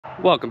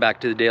Welcome back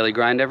to the Daily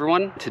Grind,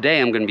 everyone.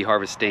 Today I'm going to be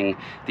harvesting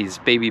these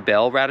baby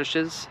bell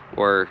radishes,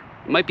 or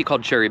it might be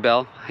called cherry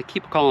bell. I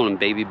keep calling them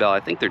baby bell. I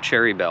think they're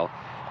cherry bell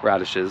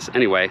radishes.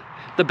 Anyway,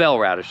 the bell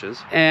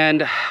radishes.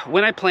 And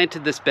when I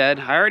planted this bed,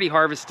 I already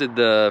harvested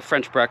the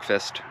French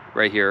breakfast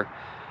right here,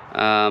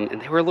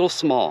 and they were a little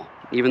small,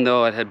 even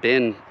though it had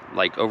been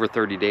like over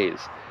 30 days.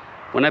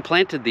 When I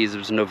planted these, it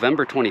was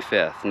November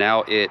 25th.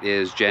 Now it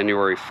is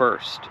January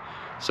 1st.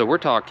 So we're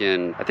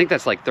talking, I think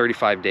that's like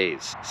 35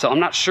 days. So I'm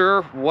not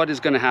sure what is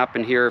gonna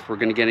happen here, if we're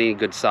gonna get any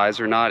good size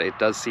or not. It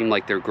does seem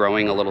like they're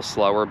growing a little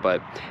slower,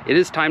 but it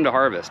is time to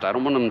harvest. I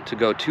don't want them to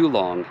go too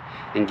long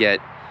and get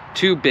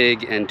too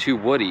big and too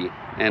woody.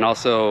 And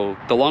also,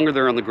 the longer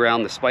they're on the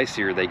ground, the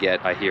spicier they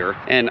get, I hear.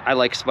 And I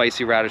like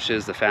spicy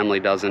radishes, the family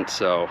doesn't,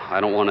 so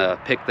I don't wanna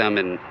pick them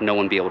and no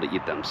one be able to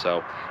eat them.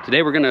 So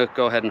today we're gonna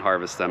go ahead and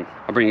harvest them.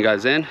 I'll bring you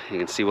guys in, you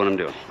can see what I'm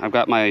doing. I've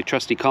got my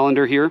trusty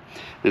colander here.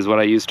 This is what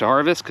I use to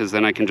harvest, because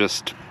then I can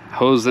just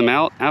hose them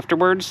out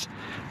afterwards.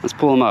 Let's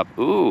pull them up.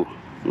 Ooh,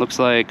 looks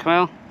like,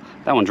 well,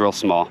 that one's real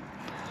small.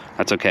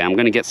 That's okay, I'm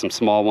gonna get some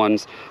small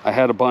ones. I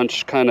had a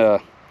bunch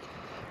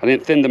I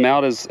didn't thin them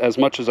out as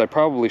much as I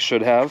probably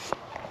should have.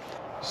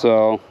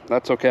 So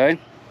that's okay.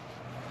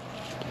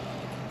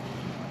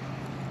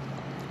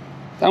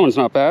 That one's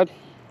not bad.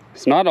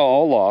 It's not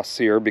all loss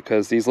here,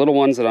 because these little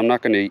ones that I'm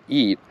not going to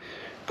eat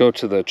go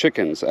to the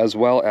chickens, as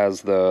well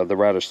as the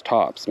radish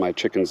tops. My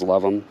chickens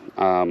love them.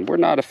 We're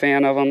not a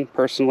fan of them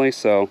personally,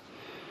 so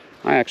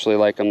I actually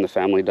like them. The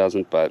family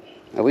doesn't, but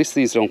at least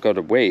these don't go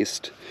to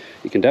waste.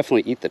 You can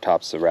definitely eat the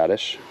tops of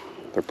radish.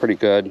 They're pretty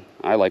good.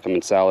 I like them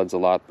in salads a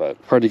lot, but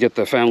hard to get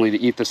the family to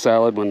eat the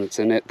salad when it's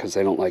in it because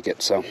they don't like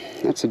it. So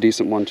that's a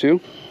decent one too.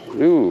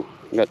 Ooh,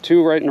 got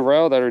two right in a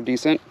row that are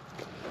decent.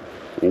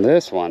 And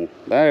this one,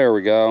 there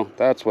we go.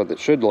 That's what it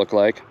should look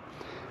like.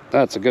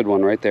 That's a good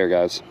one right there,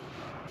 guys.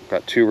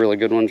 Got two really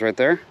good ones right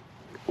there.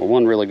 Well,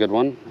 one really good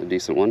one, a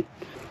decent one.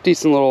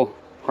 Decent little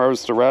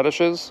harvest of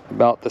radishes,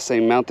 about the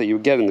same amount that you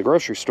would get in the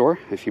grocery store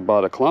if you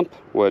bought a clump,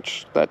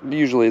 which that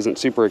usually isn't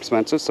super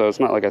expensive, so it's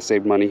not like I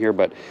saved money here,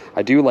 but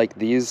I do like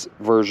these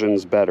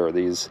versions better.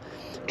 These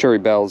cherry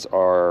bells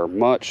are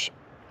much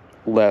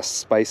less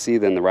spicy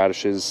than the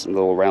radishes,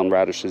 little round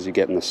radishes you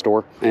get in the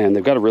store, and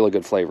they've got a really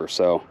good flavor.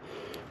 So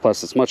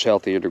plus it's much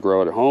healthier to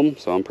grow it at home,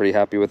 so I'm pretty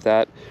happy with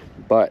that.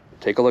 But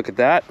take a look at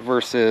that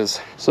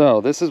versus, so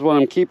this is what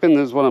I'm keeping,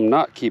 this is what I'm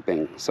not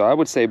keeping. So I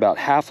would say about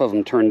half of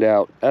them turned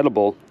out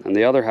edible and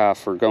the other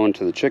half are going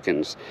to the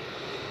chickens.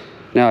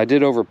 Now I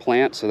did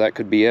overplant, so that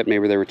could be it.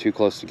 Maybe they were too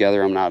close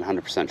together, I'm not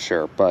 100%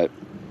 sure. But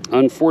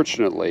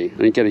unfortunately, I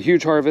didn't get a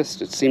huge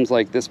harvest. It seems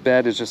like this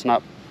bed is just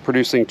not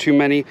producing too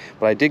many,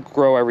 but I did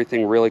grow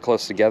everything really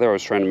close together. I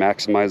was trying to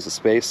maximize the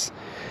space.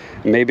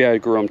 Maybe I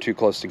grew them too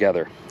close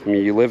together. I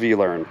mean, you live, you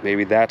learn.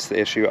 Maybe that's the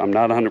issue. I'm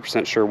not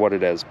 100% sure what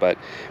it is, but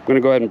I'm gonna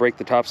go ahead and break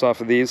the tops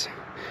off of these.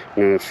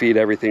 I'm gonna feed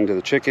everything to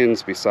the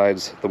chickens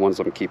besides the ones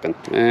I'm keeping.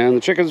 And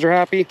the chickens are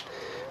happy.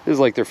 This is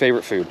like their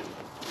favorite food.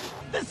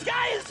 The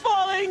sky is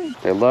falling!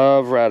 They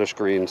love radish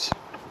greens.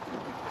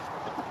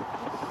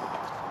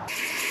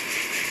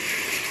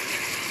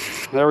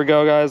 There we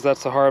go, guys,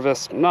 that's the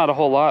harvest. Not a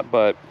whole lot,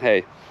 but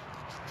hey,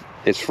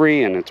 it's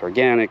free and it's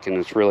organic and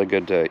it's really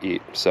good to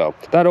eat. So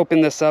that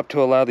opened this up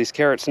to allow these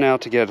carrots now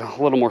to get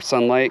a little more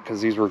sunlight,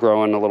 because these were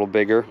growing a little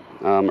bigger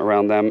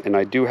around them. And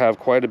I do have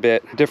quite a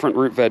bit different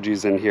root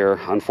veggies in here.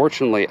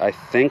 Unfortunately, I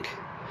think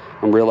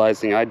I'm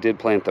realizing I did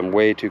plant them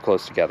way too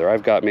close together.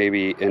 I've got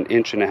maybe 1.5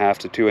 inches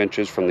to 2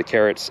 inches from the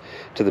carrots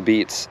to the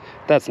beets.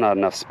 That's not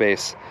enough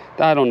space.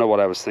 I don't know what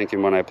I was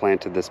thinking when I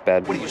planted this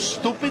bed. What are you,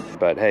 stupid?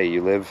 But hey,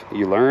 you live,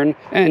 you learn,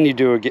 and you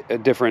do a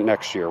different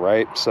next year,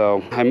 right?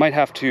 So I might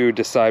have to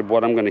decide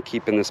what I'm going to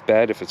keep in this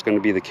bed, if it's going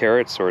to be the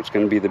carrots, or it's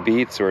going to be the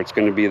beets, or it's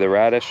going to be the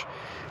radish.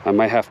 I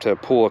might have to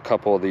pull a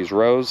couple of these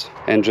rows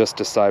and just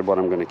decide what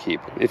I'm going to keep.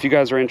 If you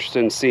guys are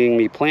interested in seeing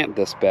me plant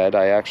this bed,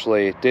 I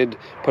actually did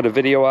put a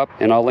video up,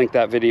 and I'll link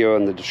that video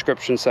in the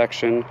description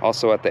section.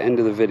 Also at the end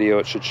of the video,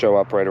 it should show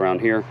up right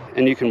around here,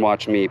 and you can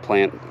watch me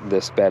plant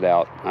this bed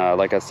out.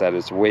 Like I said,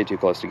 it's way too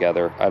close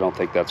together. I don't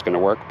think that's going to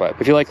work, but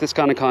if you like this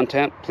kind of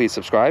content, please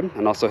subscribe,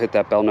 and also hit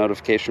that bell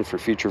notification for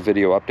future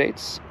video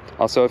updates.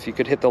 Also, if you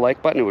could hit the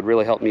like button, it would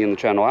really help me and the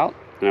channel out,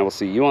 and I will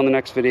see you on the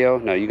next video.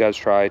 Now you guys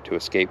try to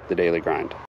escape the daily grind.